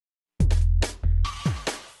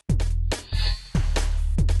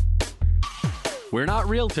We're not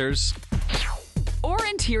realtors. Or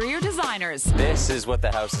interior designers. This is what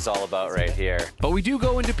the house is all about right here. But we do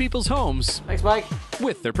go into people's homes. Thanks, Mike.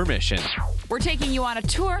 With their permission. We're taking you on a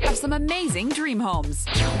tour of some amazing dream homes.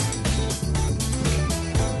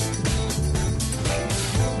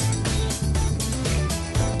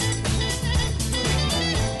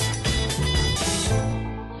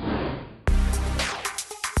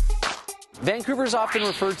 Vancouver is often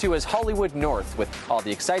referred to as Hollywood North, with all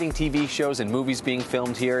the exciting TV shows and movies being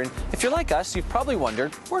filmed here. And if you're like us, you've probably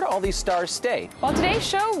wondered, where do all these stars stay? Well, today's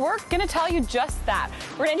show, we're going to tell you just that.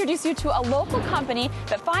 We're going to introduce you to a local company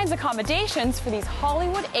that finds accommodations for these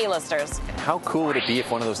Hollywood A-listers. And how cool would it be if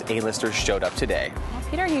one of those A-listers showed up today? Well,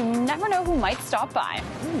 Peter, you never know who might stop by.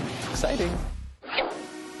 Exciting.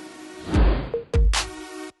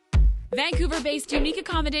 Vancouver-based Unique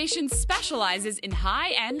Accommodations specializes in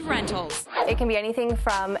high-end rentals. It can be anything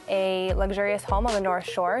from a luxurious home on the North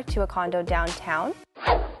Shore to a condo downtown.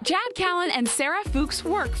 Chad Callan and Sarah Fuchs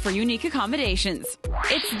work for Unique Accommodations.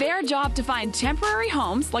 It's their job to find temporary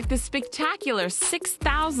homes like the spectacular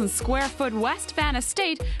 6,000 square foot West Van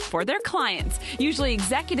estate for their clients, usually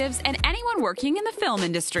executives and anyone working in the film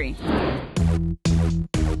industry.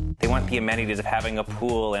 They want the amenities of having a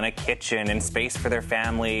pool and a kitchen and space for their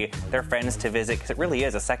family, their friends to visit, because it really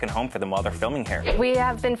is a second home for them while they're filming here. We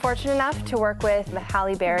have been fortunate enough to work with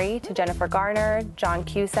Halle Berry to Jennifer Garner, John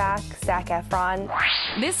Cusack, Zac Efron.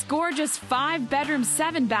 This gorgeous 5-bedroom,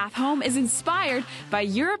 7-bath home is inspired by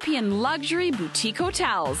European luxury boutique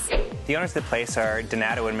hotels. The owners of the place are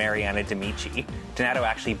Donato and Mariana D'Amici. Donato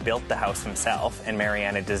actually built the house himself, and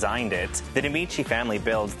Mariana designed it. The D'Amici family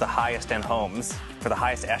builds the highest-end homes for the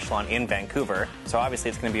highest echelon in Vancouver, so obviously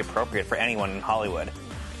it's going to be appropriate for anyone in Hollywood.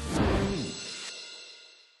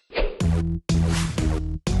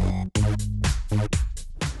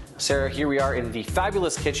 Sarah, here we are in the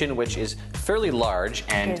fabulous kitchen, which is fairly large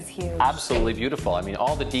and huge. Absolutely beautiful. I mean,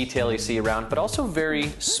 all the detail you see around, but also very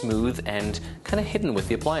smooth and kind of hidden with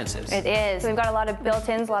the appliances. It is. We've got a lot of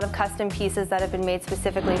built-ins, a lot of custom pieces that have been made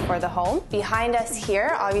specifically for the home. Behind us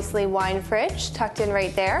here, obviously wine fridge tucked in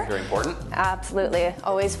right there. Very important. Absolutely,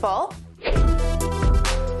 always full.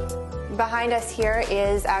 Behind us here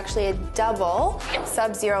is actually a double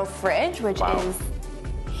Sub-Zero fridge, which is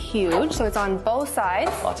huge, so it's on both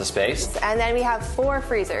sides. Lots of space. And then we have 4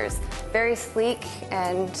 freezers, very sleek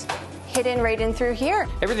and hidden right in through here.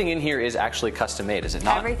 Everything in here is actually custom made, is it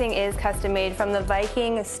not? Everything is custom made, from the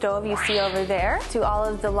Viking stove you see over there to all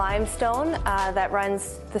of the limestone that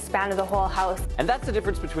runs the span of the whole house. And that's the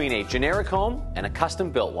difference between a generic home and a custom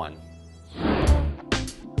built one.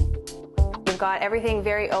 We've got everything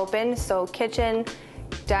very open, so kitchen,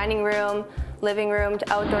 dining room, living room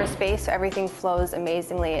to outdoor space, so everything flows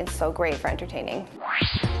amazingly. It's so great for entertaining.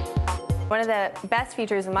 One of the best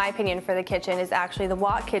features, in my opinion, for the kitchen is actually the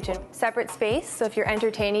walk kitchen. Separate space, so if you're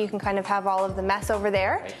entertaining, you can kind of have all of the mess over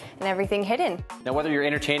there and everything hidden. Now, whether you're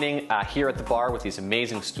entertaining here at the bar with these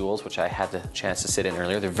amazing stools, which I had the chance to sit in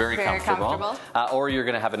earlier, they're very comfortable. Or you're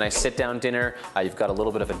going to have a nice sit-down dinner. You've got a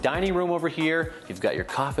little bit of a dining room over here. You've got your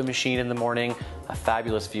coffee machine in the morning, a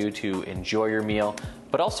fabulous view to enjoy your meal.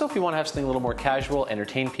 But also, if you want to have something a little more casual,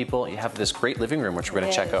 entertain people, you have this great living room, which we're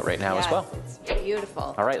going to check out right now as well. It's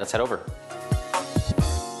beautiful. All right, let's head over.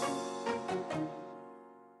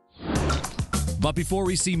 But before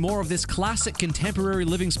we see more of this classic contemporary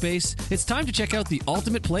living space, it's time to check out the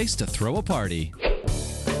ultimate place to throw a party.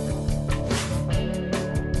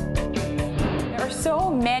 There are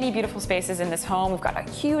so many beautiful spaces in this home. We've got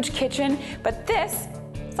a huge kitchen, but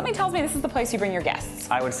something tells me this is the place you bring your guests.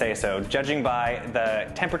 I would say so, judging by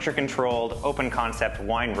the temperature-controlled, open-concept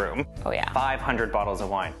wine room. Oh yeah. 500 bottles of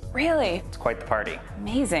wine. Really? It's quite the party.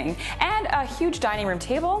 Amazing. And a huge dining room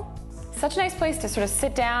table. Such a nice place to sort of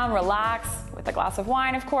sit down, relax, with a glass of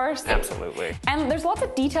wine, of course. Absolutely. And there's lots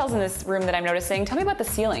of details in this room that I'm noticing. Tell me about the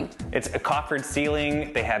ceiling. It's a coffered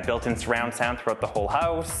ceiling. They have built-in surround sound throughout the whole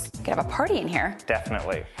house. You could have a party in here.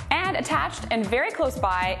 Definitely. And attached and very close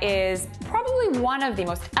by is probably one of the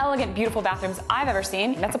most elegant, beautiful bathrooms I've ever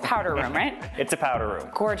seen. That's a powder room, right? It's a powder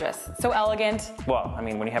room. Gorgeous. So elegant. Well, I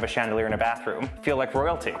mean, when you have a chandelier in a bathroom, you feel like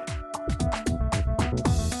royalty.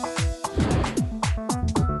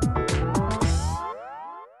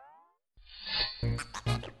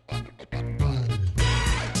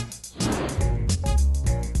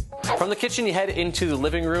 From the kitchen, you head into the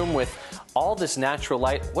living room with all this natural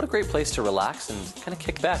light. What a great place to relax and kind of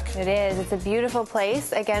kick back. It is. It's a beautiful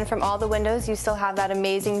place. Again, from all the windows, you still have that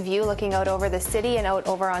amazing view looking out over the city and out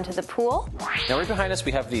over onto the pool. Now right behind us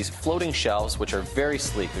we have these floating shelves which are very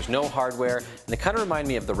sleek. There's no hardware and they kind of remind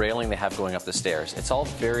me of the railing they have going up the stairs. It's all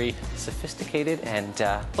very sophisticated and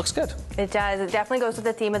looks good. It does. It definitely goes with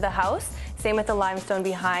the theme of the house. Same with the limestone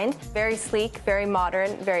behind. Very sleek, very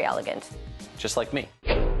modern, very elegant. Just like me.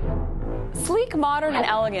 Sleek, modern, and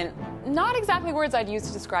elegant. Not exactly words I'd use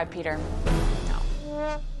to describe Peter.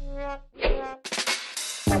 No.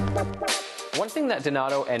 One thing that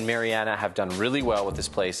Donato and Mariana have done really well with this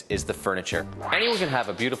place is the furniture. Anyone can have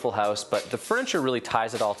a beautiful house, but the furniture really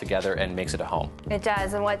ties it all together and makes it a home. It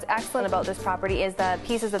does, and what's excellent about this property is the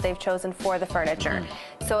pieces that they've chosen for the furniture.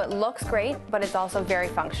 So it looks great, but it's also very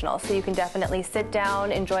functional. So you can definitely sit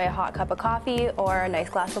down, enjoy a hot cup of coffee or a nice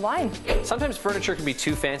glass of wine. Sometimes furniture can be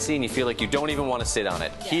too fancy and you feel like you don't even want to sit on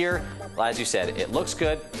it. Here, as you said, it looks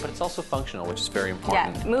good, but it's also functional, which is very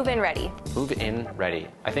important. Yeah, move in ready. Move in ready.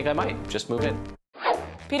 I think I might just move in.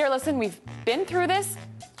 Peter, listen, we've been through this.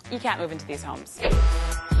 You can't move into these homes.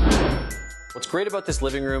 What's great about this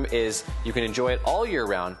living room is you can enjoy it all year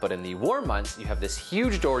round, but in the warm months, you have this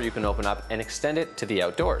huge door you can open up and extend it to the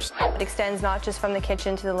outdoors. It extends not just from the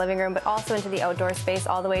kitchen to the living room, but also into the outdoor space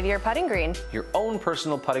all the way to your putting green. Your own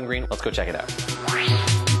personal putting green. Let's go check it out.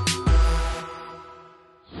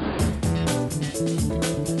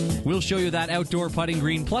 We'll show you that outdoor putting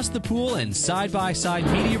green, plus the pool and side-by-side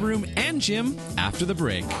media room and gym after the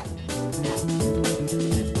break.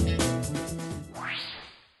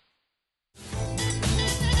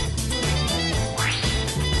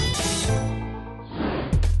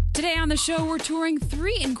 Today on the show, we're touring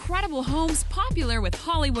 3 incredible homes popular with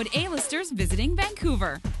Hollywood A-listers visiting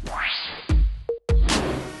Vancouver.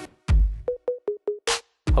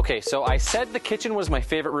 Okay, so I said the kitchen was my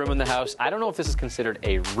favorite room in the house. I don't know if this is considered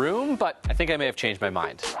a room, but I think I may have changed my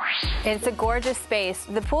mind. It's a gorgeous space.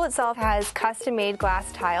 The pool itself has custom-made glass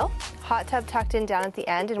tile, hot tub tucked in down at the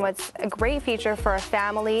end, and what's a great feature for a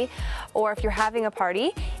family or if you're having a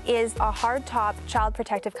party is a hard-top child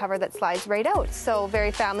protective cover that slides right out, so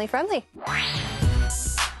very family-friendly.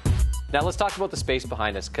 Now let's talk about the space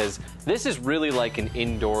behind us, because this is really like an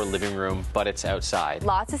indoor living room, but it's outside.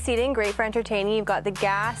 Lots of seating, great for entertaining. You've got the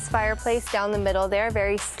gas fireplace down the middle there,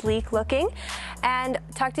 very sleek looking. And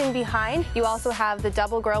tucked in behind, you also have the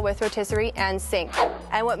double grill with rotisserie and sink.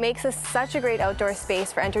 And what makes this such a great outdoor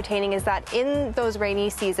space for entertaining is that in those rainy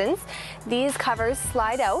seasons, these covers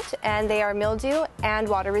slide out and they are mildew and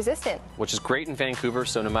water resistant. Which is great in Vancouver,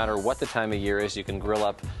 so no matter what the time of year is, you can grill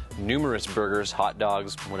up numerous burgers, hot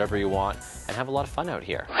dogs, whatever you want, and have a lot of fun out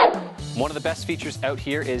here. One of the best features out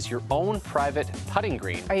here is your own private putting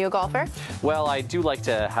green. Are you a golfer? Well, I do like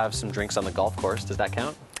to have some drinks on the golf course. Does that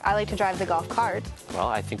count? I like to drive the golf cart. Well,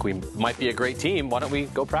 I think we might be a great team. Why don't we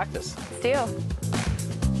go practice? Let's do.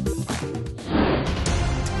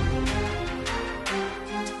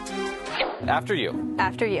 After you.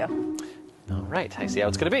 After you. All right, I see how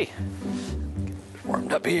it's going to be. Get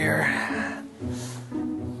warmed up here.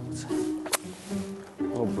 A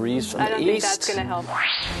little breeze from the east. I don't think that's going to help.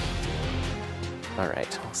 All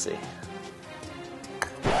right, we'll see.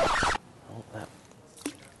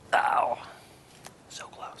 Ow. So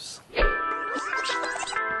close.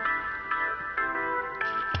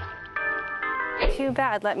 Too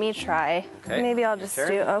bad. Let me try. Okay. Maybe I'll just Sure.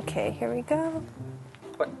 do. Okay, here we go.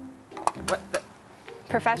 What?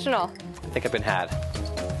 Professional. I think I've been had.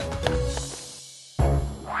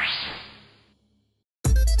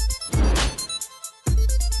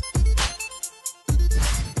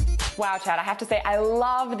 Wow, Chad, I have to say, I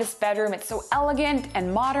love this bedroom. It's so elegant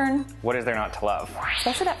and modern. What is there not to love?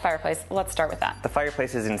 Especially that fireplace. Let's start with that. The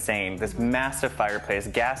fireplace is insane. This massive fireplace,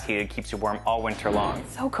 gas heated, keeps you warm all winter long.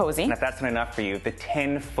 So cozy. And if that's not enough for you, the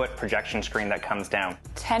 10-foot projection screen that comes down.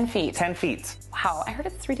 10 feet. 10 feet. Wow, I heard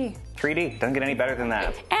it's 3D. 3D. Doesn't get any better than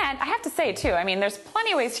that. And I have to say, too, I mean, there's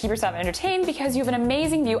plenty of ways to keep yourself entertained because you have an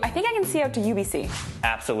amazing view. I think I can see out to UBC.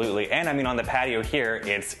 Absolutely. And I mean, on the patio here,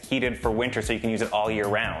 it's heated for winter, so you can use it all year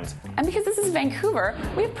round. And because this is Vancouver,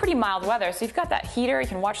 we have pretty mild weather, so you've got that heater, you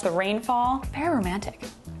can watch the rainfall. Very romantic.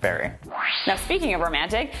 Very. Now, speaking of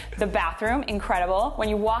romantic, the bathroom, incredible. When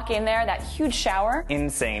you walk in there, that huge shower.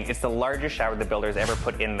 Insane. It's the largest shower the builders ever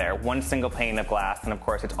put in there. One single pane of glass, and of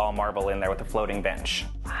course, it's all marble in there with a floating bench.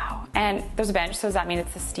 Wow. And there's a bench, so does that mean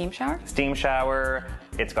it's a steam shower? Steam shower,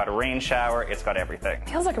 it's got a rain shower, it's got everything.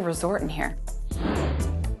 Feels like a resort in here.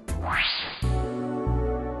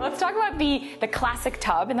 Let's talk about the classic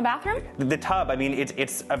tub in the bathroom. The tub, I mean,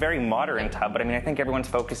 it's a very modern tub, but I mean, I think everyone's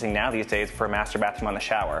focusing now these days for a master bathroom on the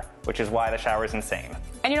shower, which is why the shower is insane.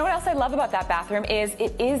 And you know what else I love about that bathroom is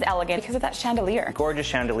it is elegant because of that chandelier. Gorgeous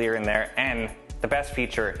chandelier in there, and the best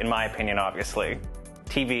feature, in my opinion, obviously,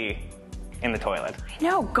 TV in the toilet. I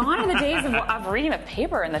know, gone are the days of reading the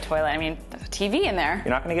paper in the toilet. I mean, there's a TV in there.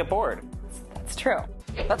 You're not going to get bored. That's true.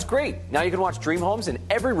 That's great. Now you can watch dream homes in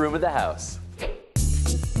every room of the house.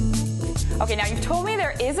 Okay, now you've told me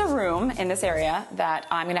there is a room in this area that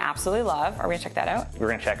I'm going to absolutely love. Are we going to check that out? We're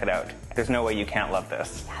going to check it out. There's no way you can't love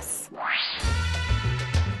this. Yes.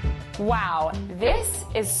 Wow, this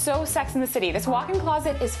is so Sex in the City. This walk-in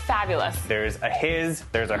closet is fabulous. There's a his,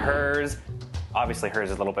 there's a hers. Obviously hers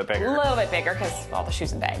is a little bit bigger. A little bit bigger because all the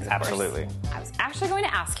shoes and bags, of Absolutely. course. I was actually going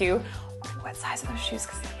to ask you what size are those shoes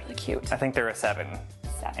because they're really cute. I think they're a 7.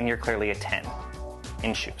 7. And you're clearly a 10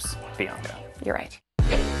 in shoes, Bianca. You're right.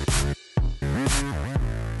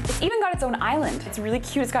 It's even got its own island. It's really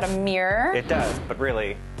cute. It's got a mirror. It does, but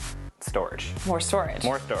really, storage. More storage.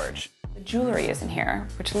 More storage. The jewelry is in here,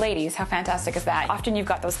 which, ladies, how fantastic is that? Often you've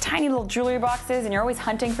got those tiny little jewelry boxes and you're always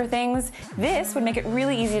hunting for things. This would make it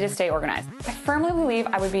really easy to stay organized. I firmly believe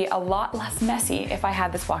I would be a lot less messy if I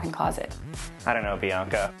had this walk-in closet. I don't know,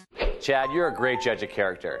 Bianca. Chad, you're a great judge of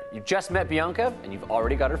character. You just met Bianca, and you've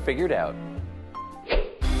already got her figured out.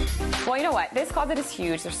 Well, you know what? This closet is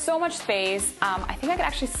huge. There's so much space. I think I could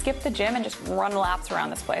actually skip the gym and just run laps around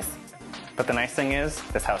this place. But the nice thing is,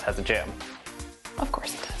 this house has a gym. Of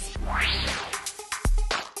course it does.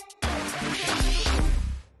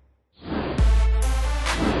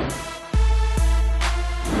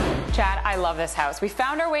 Chad, I love this house. We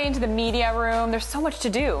found our way into the media room. There's so much to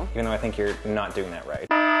do. Even though I think you're not doing that right.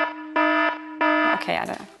 Okay,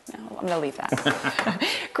 I'm gonna leave that.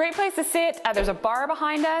 Great place to sit. There's a bar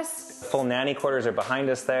behind us. Full nanny quarters are behind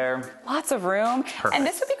us there. Lots of room. Perfect. And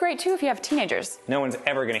this would be great too if you have teenagers. No one's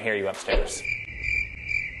ever gonna hear you upstairs.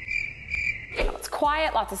 It's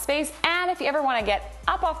quiet, lots of space, and if you ever want to get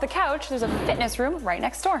up off the couch, there's a fitness room right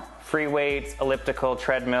next door. Free weights, elliptical,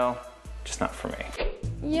 treadmill, just not for me.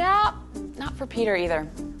 Yeah, not for Peter either.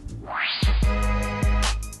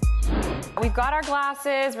 We've got our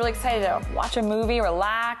glasses, really excited to watch a movie,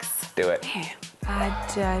 relax. Do it.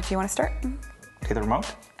 Okay, do you want to start? Okay, the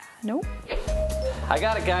remote? Nope. I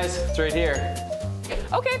got it, guys. It's right here.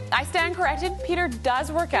 Okay, I stand corrected. Peter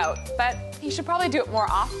does work out, but he should probably do it more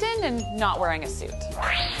often and not wearing a suit.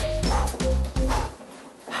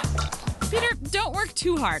 Peter, don't work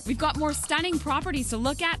too hard. We've got more stunning properties to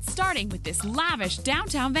look at, starting with this lavish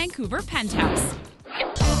downtown Vancouver penthouse.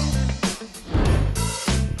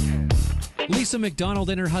 Lisa McDonald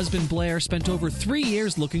and her husband Blair spent over 3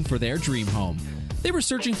 years looking for their dream home. They were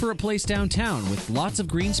searching for a place downtown with lots of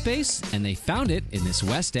green space, and they found it in this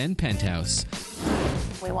West End penthouse.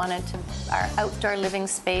 We wanted our outdoor living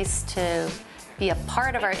space to be a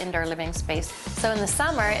part of our indoor living space. So in the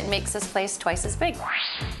summer, it makes this place twice as big.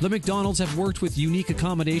 The McDonalds have worked with Unique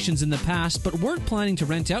Accommodations in the past, but weren't planning to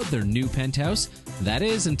rent out their new penthouse. That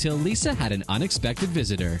is, until Lisa had an unexpected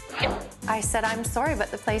visitor. I said, I'm sorry, but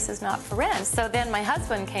the place is not for rent. So then my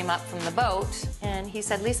husband came up from the boat, and he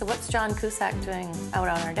said, Lisa, what's John Cusack doing out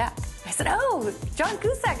on our deck? I said, oh, John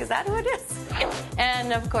Cusack, is that who it is?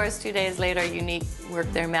 And of course, 2 days later, Unique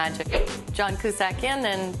worked their magic. John Cusack in,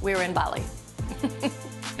 and we were in Bali.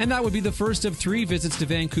 And that would be the first of 3 visits to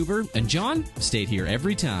Vancouver, and John stayed here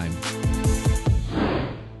every time.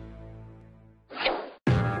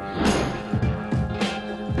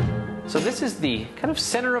 So this is the kind of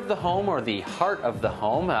center of the home, or the heart of the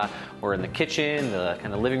home. We're in the kitchen, the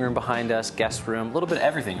kind of living room behind us, guest room, a little bit of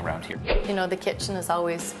everything around here. You know, the kitchen is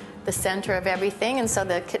always the center of everything, and so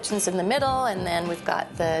the kitchen's in the middle, and then we've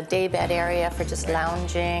got the daybed area for just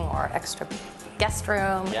lounging or extra guest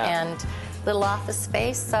room and little office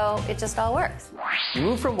space, so it just all works. You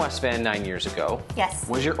moved from West Van 9 years ago. Yes.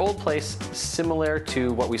 Was your old place similar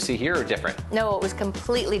to what we see here, or different? No, it was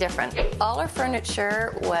completely different. All our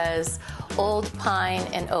furniture was old pine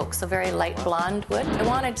and oak, so very light blonde wood. I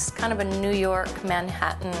wanted just kind of a New York,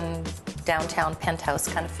 Manhattan, downtown penthouse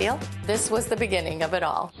kind of feel. This was the beginning of it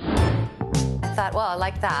all. I thought, well, I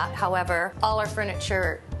like that. However, all our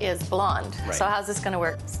furniture is blonde. Right. So how's this going to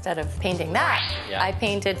work? Instead of painting that, I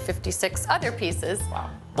painted 56 other pieces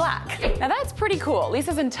black. Now that's pretty cool.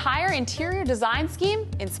 Lisa's entire interior design scheme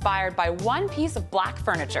inspired by one piece of black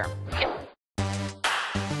furniture.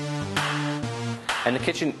 And the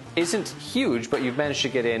kitchen isn't huge, but you've managed to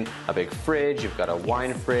get in a big fridge, you've got a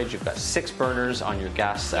wine fridge, you've got 6 burners on your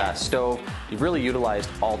gas stove. You've really utilized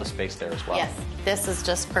all the space there as well. Yes, this is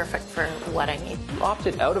just perfect for what I need. You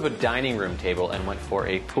opted out of a dining room table and went for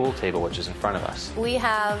a pool table, which is in front of us. We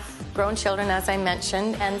have grown children, as I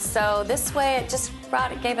mentioned, and so this way it just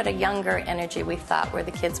gave it a younger energy, we thought, where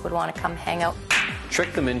the kids would want to come hang out.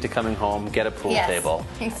 Trick them into coming home, get a pool table.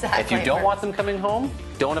 Exactly. If you don't want them coming home,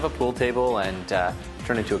 don't have a pool table and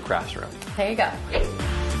turn it into a crafts room. There you go.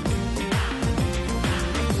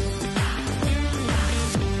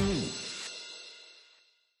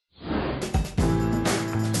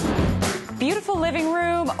 Beautiful living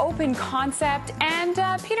room, open concept, and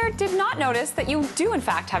Peter did not notice that you do in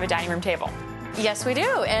fact have a dining room table. Yes, we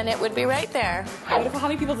do, and it would be right there. Beautiful. How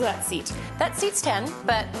many people does that seat? That seats 10,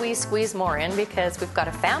 but we squeeze more in because we've got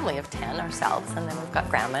a family of 10 ourselves, and then we've got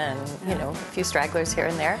grandma and, you know, a few stragglers here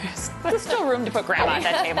and there. There's still room to put grandma at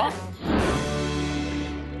that table.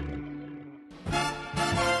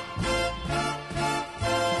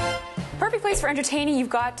 Perfect place for entertaining. You've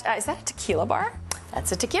got, is that a tequila bar?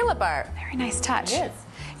 That's a tequila bar. Very nice touch. It is.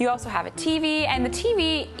 You also have a TV, and the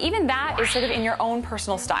TV, even that is sort of in your own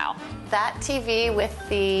personal style. That TV with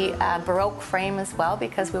the Baroque frame as well,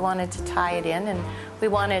 because we wanted to tie it in, and we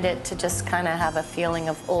wanted it to just kind of have a feeling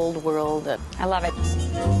of old world. I love it.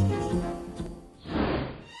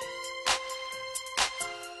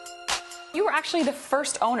 You were actually the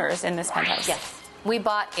first owners in this penthouse. Yes. We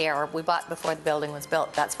bought air. We bought before the building was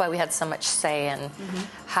built. That's why we had so much say in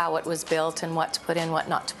how it was built and what to put in, what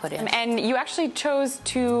not to put in. And you actually chose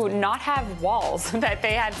to not have walls that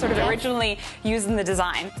they had sort of originally used in the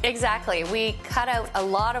design. Exactly. We cut out a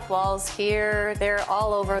lot of walls here, there,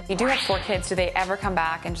 all over. You do have 4 kids. Do they ever come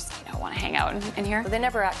back and just, you know, want to hang out in here? They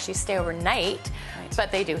never actually stay overnight,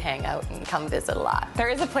 but they do hang out and come visit a lot. There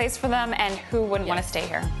is a place for them, and who wouldn't want to stay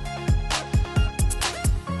here?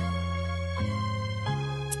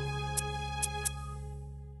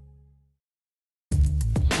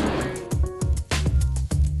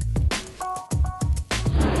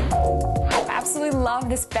 Love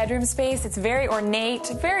this bedroom space. It's very ornate,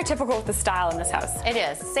 very typical with the style in this house. It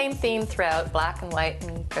is. Same theme throughout, black and white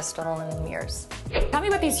and crystal and mirrors. Tell me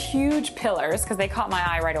about these huge pillars, because they caught my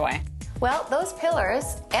eye right away. Well, those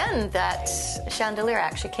pillars and that chandelier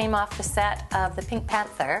actually came off the set of the Pink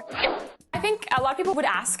Panther. I think a lot of people would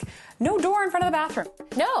ask, no door in front of the bathroom.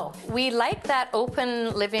 No, we like that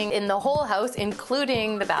open living in the whole house,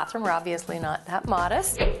 including the bathroom. We're obviously not that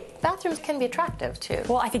modest. Bathrooms can be attractive too.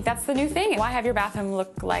 Well, I think that's the new thing. Why have your bathroom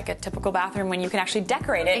look like a typical bathroom when you can actually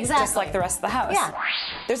decorate it just like the rest of the house? Yeah.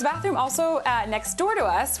 There's a bathroom also next door to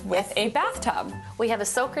us with a bathtub. We have a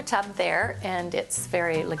soaker tub there, and it's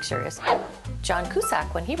very luxurious. John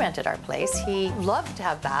Cusack, when he rented our place, he loved to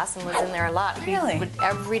have baths and was in there a lot. Really? He would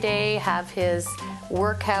every day have his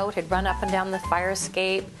workout. He'd run up and down the fire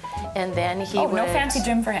escape, and then he would... no fancy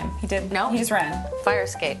gym for him. He did. No. He just ran. Fire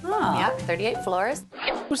escape. Oh. Yeah, 38 floors.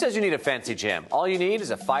 Who says you need a fancy gym? All you need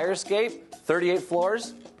is a fire escape, 38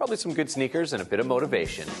 floors, probably some good sneakers, and a bit of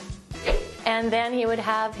motivation. And then he would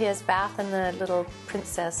have his bath in the little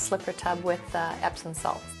princess slipper tub with Epsom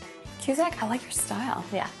salts. Cusack, I like your style.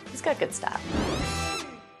 Yeah, he's got good style.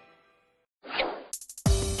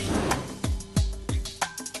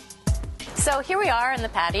 So here we are in the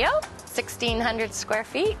patio, 1,600 square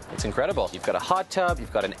feet. It's incredible. You've got a hot tub,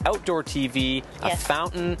 you've got an outdoor TV, a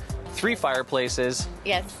fountain, 3 fireplaces.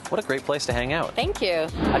 Yes. What a great place to hang out. Thank you.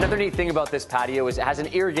 Another neat thing about this patio is it has an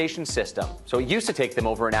irrigation system. So it used to take them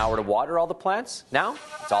over an hour to water all the plants. Now,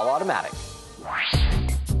 it's all automatic.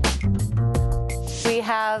 We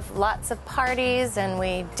have lots of parties and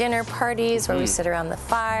dinner parties where we sit around the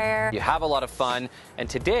fire. You have a lot of fun, and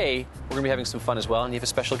today we're going to be having some fun as well, and you have a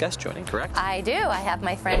special guest joining, correct? I do. I have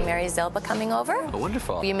my friend Mary Zilba coming over. Oh,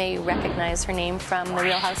 wonderful. You may recognize her name from the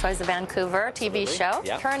Real Housewives of Vancouver TV show.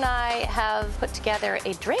 Yeah. Her and I have put together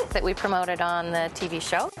a drink that we promoted on the TV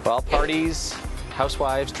show. Well, parties,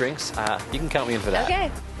 housewives, drinks, you can count me in for that. Okay.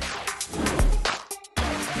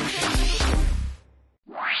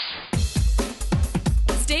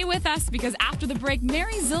 Stay with us because after the break,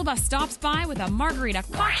 Mary Zilba stops by with a margarita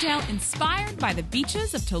cocktail inspired by the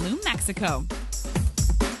beaches of Tulum, Mexico.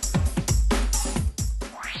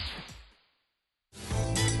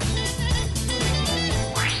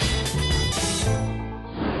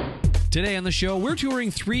 Today on the show, we're touring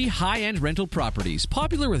 3 high-end rental properties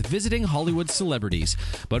popular with visiting Hollywood celebrities.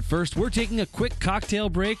 But first, we're taking a quick cocktail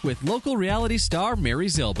break with local reality star Mary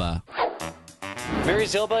Zilba. Mary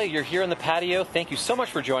Zilba, you're here on the patio. Thank you so much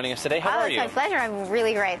for joining us today. How are you? It's my pleasure. I'm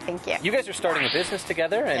really great. Thank you. You guys are starting a business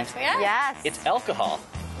together, and Yes, we are. Yes. it's alcohol.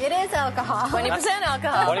 It is alcohol. 20%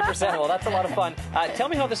 alcohol. 20%. Well, that's a lot of fun. Tell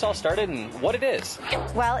me how this all started and what it is.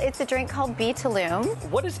 Well, it's a drink called Beetaloom.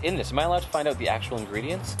 What is in this? Am I allowed to find out the actual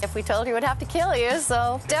ingredients? If we told you, we'd have to kill you,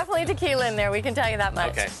 so definitely tequila in there, we can tell you that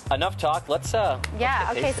much. Okay. Enough talk. Let's Yeah,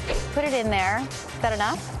 okay, so put it in there. Is that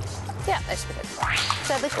enough? Yeah, that should be good.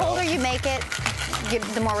 So the colder you make it,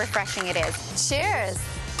 the more refreshing it is. Cheers.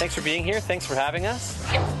 Thanks for being here. Thanks for having us.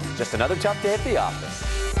 Just another tough day at the office.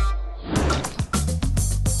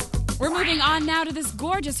 We're moving on now to this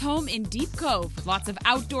gorgeous home in Deep Cove with lots of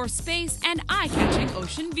outdoor space and eye-catching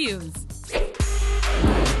ocean views.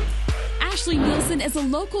 Ashley Nielsen is a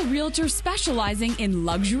local realtor specializing in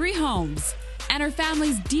luxury homes. And her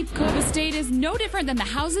family's Deep Cove estate is no different than the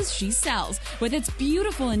houses she sells, with its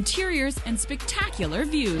beautiful interiors and spectacular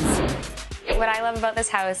views. What I love about this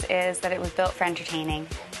house is that it was built for entertaining.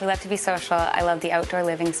 We love to be social. I love the outdoor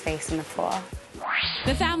living space and the pool.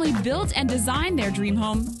 The family built and designed their dream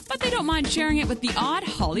home, but they don't mind sharing it with the odd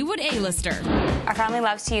Hollywood A-lister. Our family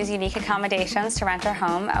loves to use unique accommodations to rent our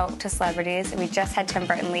home out to celebrities. We just had Tim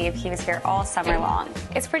Burton leave. He was here all summer long.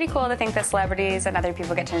 It's pretty cool to think that celebrities and other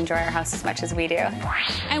people get to enjoy our house as much as we do.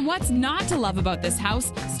 And what's not to love about this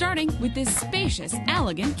house, starting with this spacious,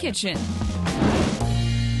 elegant kitchen.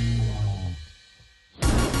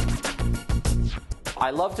 I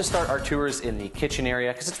love to start our tours in the kitchen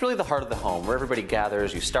area because it's really the heart of the home where everybody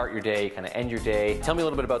gathers, you start your day, kind of end your day. Tell me a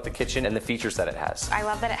little bit about the kitchen and the features that it has. I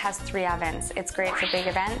love that it has 3 ovens. It's great for big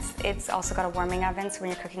events. It's also got a warming oven so when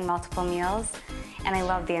you're cooking multiple meals. And I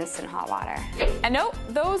love the instant hot water. And no,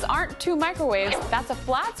 those aren't 2 microwaves. That's a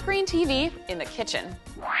flat screen TV in the kitchen.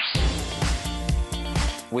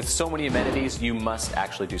 With so many amenities, you must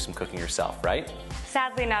actually do some cooking yourself, right?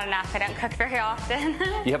 Sadly, not enough. I don't cook very often.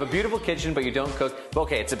 You have a beautiful kitchen, but you don't cook.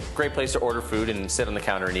 Okay, it's a great place to order food and sit on the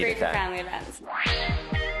counter and eat it. Great for family events.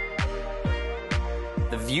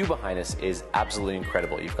 The view behind us is absolutely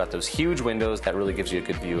incredible. You've got those huge windows that really gives you a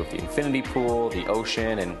good view of the infinity pool, the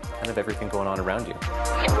ocean, and kind of everything going on around you.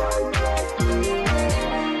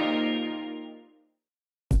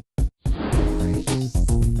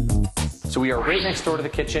 So we are right next door to the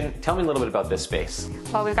kitchen. Tell me a little bit about this space.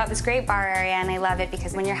 Well, we've got this great bar area, and I love it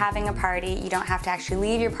because when you're having a party, you don't have to actually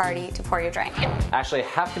leave your party to pour your drink. Actually, I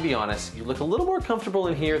have to be honest, you look a little more comfortable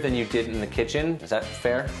in here than you did in the kitchen. Is that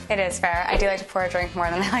fair? It is fair. I do like to pour a drink more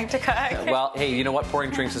than I like to cook. Well, hey, you know what?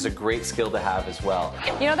 Pouring drinks is a great skill to have as well.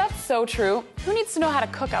 You know, that's so true. Who needs to know how to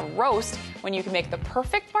cook a roast when you can make the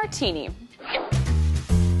perfect martini?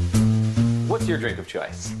 What's your drink of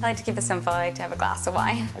choice? I like to keep it simple. I like to have a glass of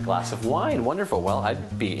wine. A glass of wine. Wonderful. Well,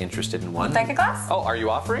 I'd be interested in one. Like a glass? Oh, are you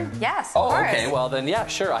offering? Yes, of course. course. Okay. Well, then, yeah,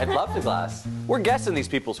 sure. I'd love the glass. We're guests in these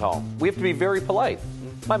people's home. We have to be very polite.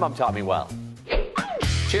 My mom taught me well.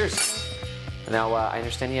 Cheers. Now, I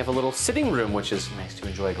understand you have a little sitting room, which is nice to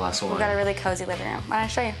enjoy a glass of wine. We've got a really cozy living room. Why don't I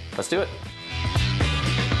show you? Let's do it.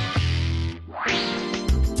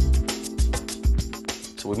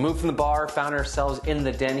 So we moved from the bar, found ourselves in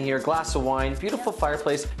the den here, glass of wine, beautiful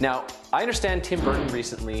fireplace. Now, I understand Tim Burton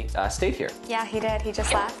recently stayed here. Yeah, he did. He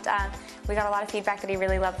just left. We got a lot of feedback that he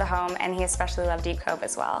really loved the home, and he especially loved Deep Cove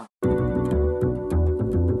as well.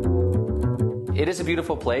 It is a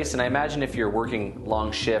beautiful place, and I imagine if you're working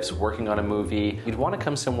long shifts, working on a movie, you'd want to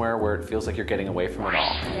come somewhere where it feels like you're getting away from it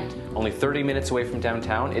all. Yeah. Only 30 minutes away from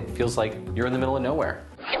downtown, it feels like you're in the middle of nowhere.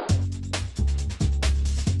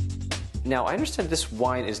 Now, I understand this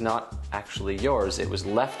wine is not actually yours. It was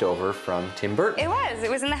left over from Tim Burton. It was.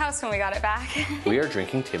 It was in the house when we got it back. We are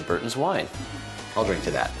drinking Tim Burton's wine. I'll drink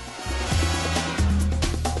to that.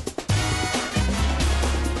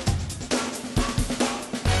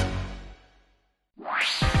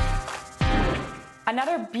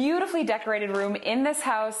 Another beautifully decorated room in this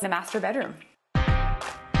house, the master bedroom.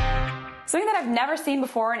 Something that I've never seen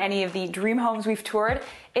before in any of the dream homes we've toured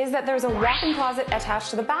is that there's a walk-in closet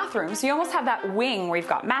attached to the bathroom. So you almost have that wing where you've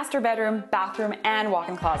got master bedroom, bathroom, and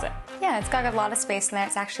walk-in closet. Yeah, it's got a lot of space in there.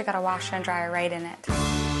 It's actually got a washer and dryer right in it.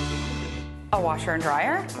 A washer and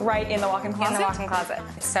dryer right in the walk-in closet? In the walk-in closet.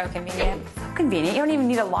 It's so convenient. So convenient. You don't even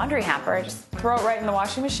need a laundry hamper. Just throw it right in the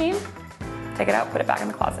washing machine, take it out, put it back in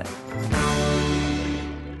the closet.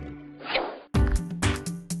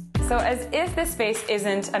 So as if this space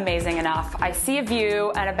isn't amazing enough, I see a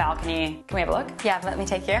view and a balcony. Can we have a look? Yeah, let me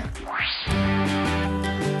take you.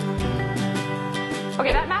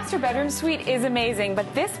 Okay, that master bedroom suite is amazing, but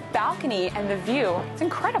this balcony and the view, it's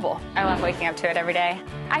incredible. I love waking up to it every day.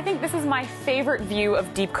 I think this is my favorite view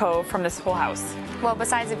of Deep Cove from this whole house. Well,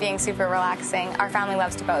 besides it being super relaxing, our family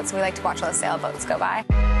loves to boat, so we like to watch all the sailboats go by.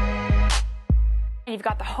 You've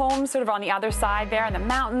got the home sort of on the other side there, and the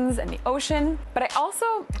mountains and the ocean. But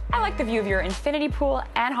I like the view of your infinity pool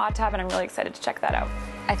and hot tub, and I'm really excited to check that out.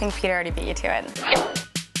 I think Peter already beat you to it.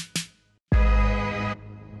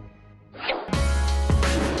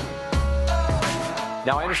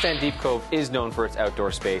 Now, I understand Deep Cove is known for its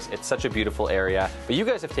outdoor space. It's such a beautiful area, but you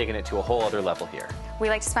guys have taken it to a whole other level here. We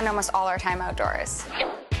like to spend almost all our time outdoors.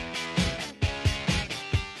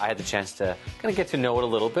 I had the chance to kind of get to know it a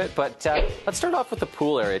little bit, but let's start off with the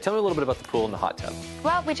pool area. Tell me a little bit about the pool and the hot tub.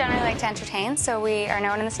 Well, we generally like to entertain, so we are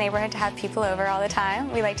known in this neighborhood to have people over all the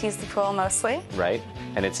time. We like to use the pool mostly. Right,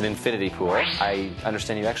 and it's an infinity pool. I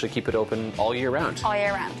understand you actually keep it open all year round. All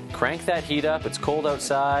year round. Crank that heat up. It's cold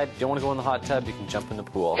outside. You don't want to go in the hot tub, you can jump in the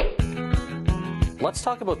pool. Let's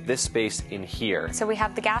talk about this space in here. So we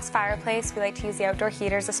have the gas fireplace. We like to use the outdoor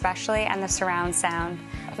heaters especially, and the surround sound.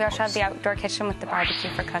 We also have the outdoor kitchen with the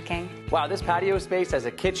barbecue for cooking. Wow, this patio space has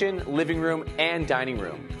a kitchen, living room, and dining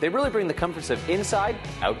room. They really bring the comforts of inside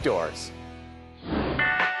outdoors.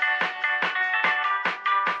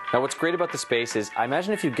 Now, what's great about the space is, I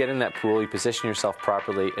imagine if you get in that pool, you position yourself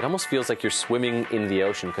properly, it almost feels like you're swimming in the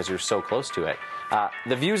ocean because you're so close to it.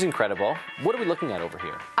 The view's incredible. What are we looking at over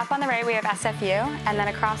here? Up on the right, we have SFU, and then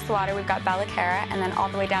across the water, we've got Bella Cara, and then all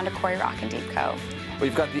the way down to Quarry Rock and Deep Cove.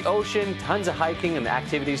 We've got the ocean, tons of hiking and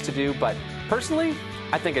activities to do, but personally,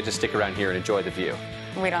 I think I just stick around here and enjoy the view.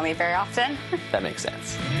 We don't leave very often. That makes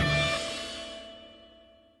sense.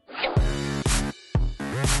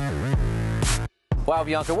 Wow,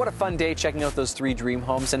 Bianca, what a fun day checking out those 3 dream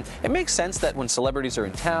homes. And it makes sense that when celebrities are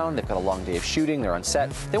in town, they've got a long day of shooting, they're on set,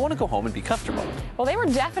 they want to go home and be comfortable. Well, they were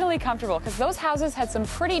definitely comfortable because those houses had some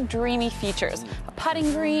pretty dreamy features. A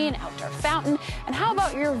putting green, outdoor fountain, and how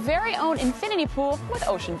about your very own infinity pool with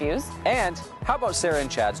ocean views? And how about Sarah and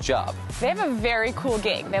Chad's job? They have a very cool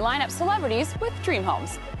gig. They line up celebrities with dream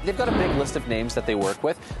homes. They've got a big list of names that they work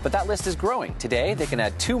with, but that list is growing. Today, they can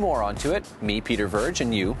add 2 more onto it, me, Peter Verge,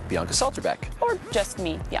 and you, Bianca Solterbeck. Or just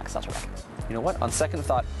me, Bianca Solterbeck. You know what? On second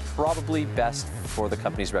thought, probably best for the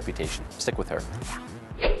company's reputation. Stick with her.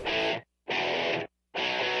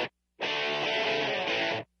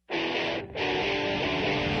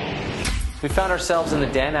 We found ourselves in the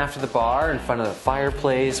den after the bar in front of the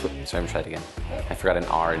fireplace. Sorry, I'm going to try it again. I forgot an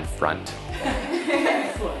R in front.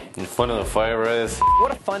 In front of the fireplace.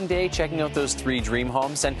 What a fun day checking out those 3 dream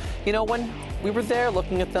homes. And you know, when we were there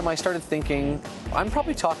looking at them, I started thinking, I'm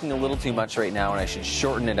probably talking a little too much right now and I should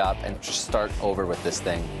shorten it up and just start over with this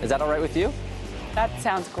thing. Is that all right with you? That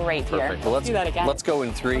sounds great. Perfect. Here. Well, let's do that again. Let's go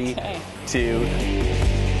in 3, Okay. 2.